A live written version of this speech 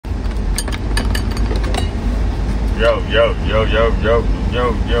Yo, yo, yo, yo,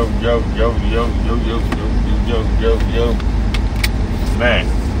 yo, yo, yo, yo, yo, yo, yo, yo, yo, yo. Man,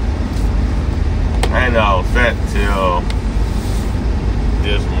 I ain't all set till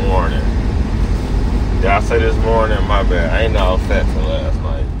this morning. Did I say this morning? My bad. I ain't all fat till last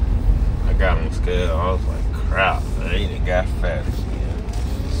night. I got on the scale. I was like, crap, I ain't even got fat again.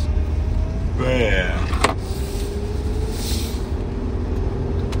 Man.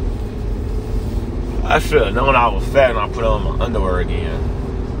 I should have known I was fat and I put on my underwear again.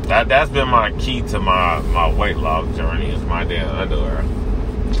 That's been my key to my weight loss journey is my damn underwear.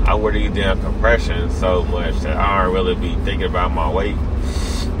 I wear these damn compressions so much that I don't really be thinking about my weight.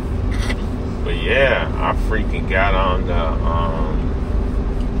 But yeah, I freaking got on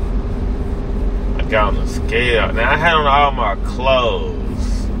the scale. Now I had on all my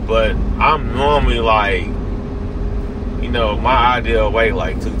clothes, but I'm normally like, my ideal weight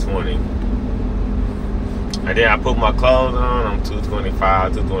like 220. And then I put my clothes on, I'm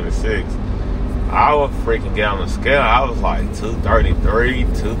 225, 226. I would freaking get on the scale. I was like 233,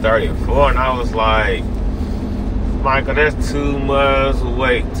 234, and I was like, Michael, that's too much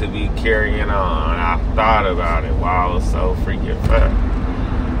weight to be carrying on. I thought about it while I was so freaking fat.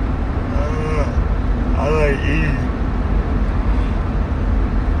 I like eating.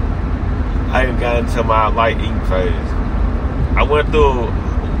 I ain't got into my light eating phase. I went through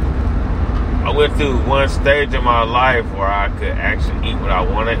one stage in my life where I could actually eat what I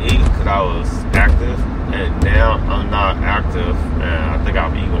want to eat because I was active, and now I'm not active, and I think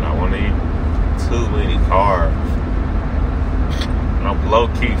I'm eating what I want to eat. Too many carbs. I'm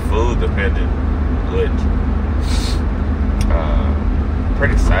low-key food dependent, which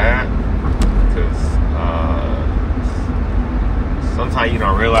pretty sad because sometimes you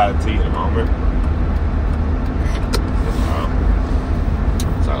don't realize it till you in the moment.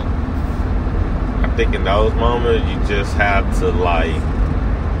 So I think in those moments you just have to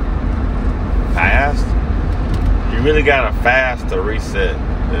fast. You really gotta fast to reset,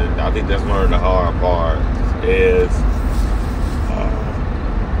 and I think that's one of the hard parts is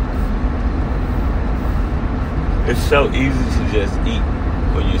it's so easy to just eat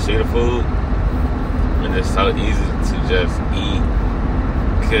when you see the food, and it's so easy to just eat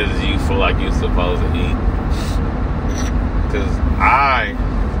because you feel like you're supposed to eat. Because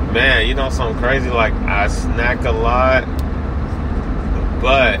something crazy, like I snack a lot,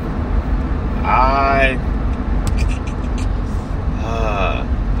 but I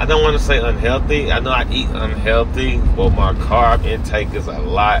don't want to say unhealthy. I know I eat unhealthy, but my carb intake is a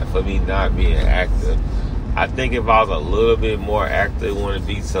lot for me not being active. I think if I was a little bit more active, it wouldn't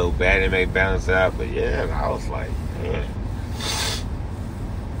be so bad. It may balance out. But yeah, I was like, man.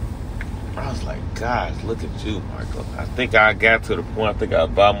 I was like, guys, look at you, Michael. I think I got to the point, I think I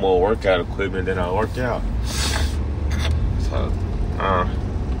buy more workout equipment than I work out. So,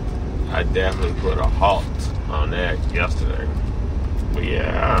 I definitely put a halt on that yesterday. But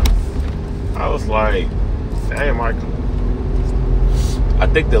yeah, I was like, dang, Michael. I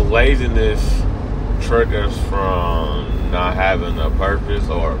think the laziness triggers from not having a purpose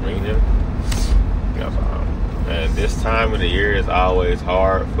or a meaning. And this time of the year is always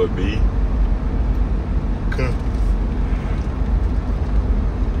hard for me.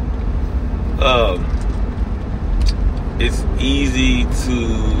 It's easy to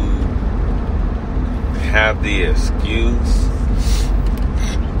have the excuse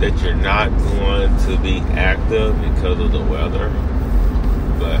that you're not going to be active because of the weather.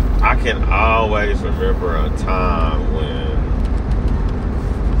 But I can always remember a time when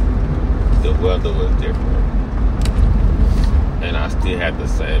the weather was different, and I still had the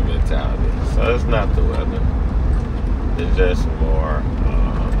same mentality. So it's not the weather; it's just more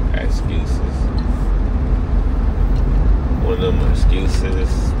excuses. When them excuses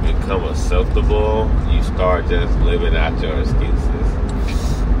become acceptable, you start just living out your excuses.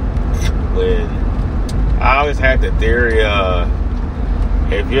 When I always had the theory of,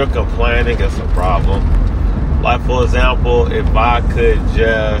 if you're complaining, it's a problem. Like, for example, if I could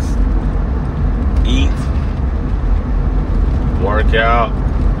just eat, work out,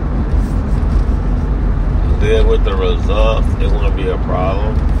 live with the results, it wouldn't be a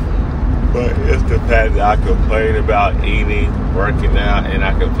problem. But it's the fact that I complain about eating, working out, and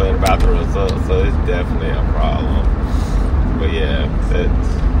I complain about the results, so it's definitely a problem. But yeah,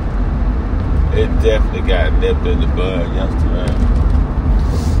 it definitely got nipped in the bud yesterday.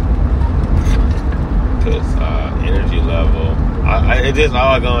 Because energy level, it just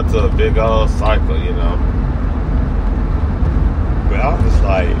all going to a big old cycle, But I was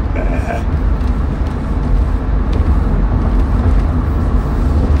like, man,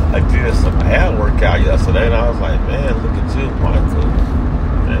 I did some ab workout yesterday, and I was like, man, look at you, Michael.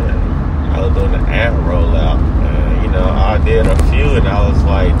 Man, I was doing the ab rollout, and you know, I did a few, and I was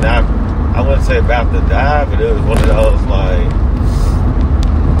like, not, I wouldn't say about to die, but it was one of those like,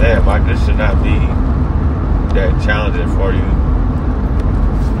 damn, Mike, this should not be that challenging for you.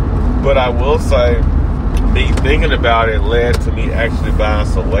 But I will say, me thinking about it led to me actually buying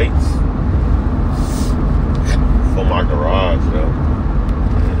some weights for my garage, though.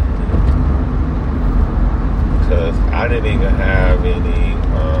 Because I didn't even have any,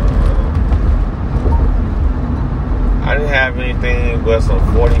 I didn't have anything but some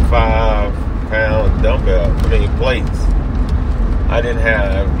 45-pound dumbbell, plates. I didn't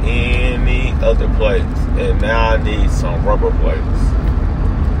have any other plates, and now I need some rubber plates.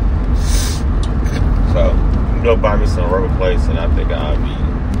 So, you can go buy me some rubber plates, and I think I'll be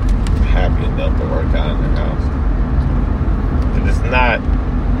happy enough to work out in the house. And it's not,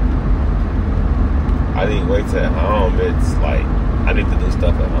 I need weights at home. It's like, I need to do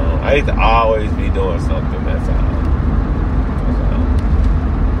stuff at home. I need to always be doing something that's at home.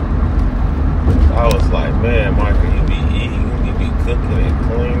 I was like, man, Michael, you be eating, you be cooking and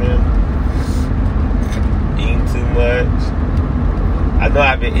cleaning, eating too much. I know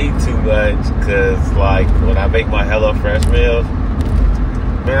I've been eating too much because, like, when I make my HelloFresh meals,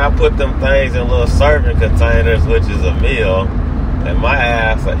 man, I put them things in little serving containers, which is a meal, and my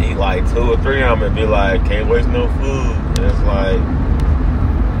ass, I eat like 2 or 3 of them and be like, can't waste no food. And it's like,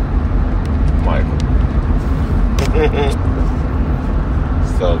 Michael.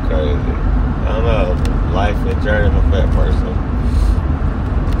 So crazy. I don't know, life and journey of a fat person.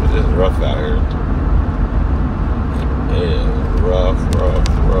 It's just rough out here. Yeah, rough.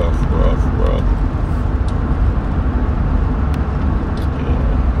 Yeah.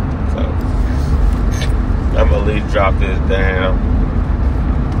 So, I'm gonna at least drop this down.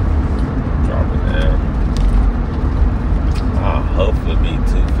 Drop it down. I'll hopefully be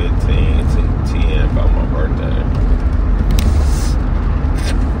 215, 210 by my birthday.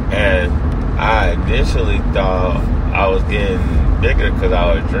 And I initially thought I was getting bigger because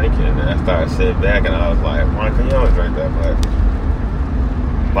I was drinking, and I started sitting back and I was like, Michael, you don't drink that much.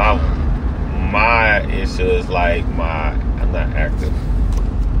 My issue is like I'm not active.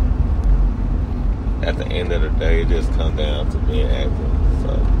 At the end of the day, it just comes down to being active.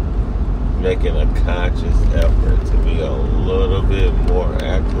 So making a conscious effort to be a little bit more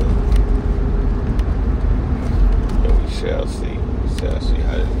active. And we shall see. How this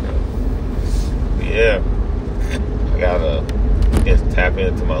goes. But yeah, I gotta tap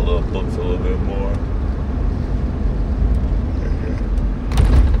into my little books a little bit more.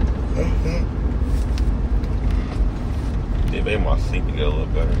 It made my sleep get a little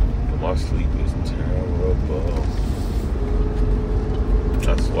better. But my sleep is terrible.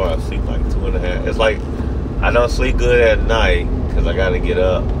 I swear I sleep like 2.5. It's like I don't sleep good at night because I gotta get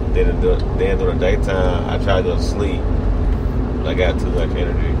up. Then during the daytime, I try to go to sleep. I got too much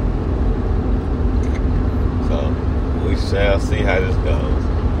energy. So, we shall see how this goes.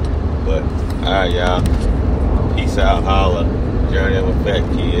 But, alright, y'all. Peace out, holla. Journey of a fat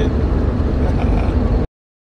kid.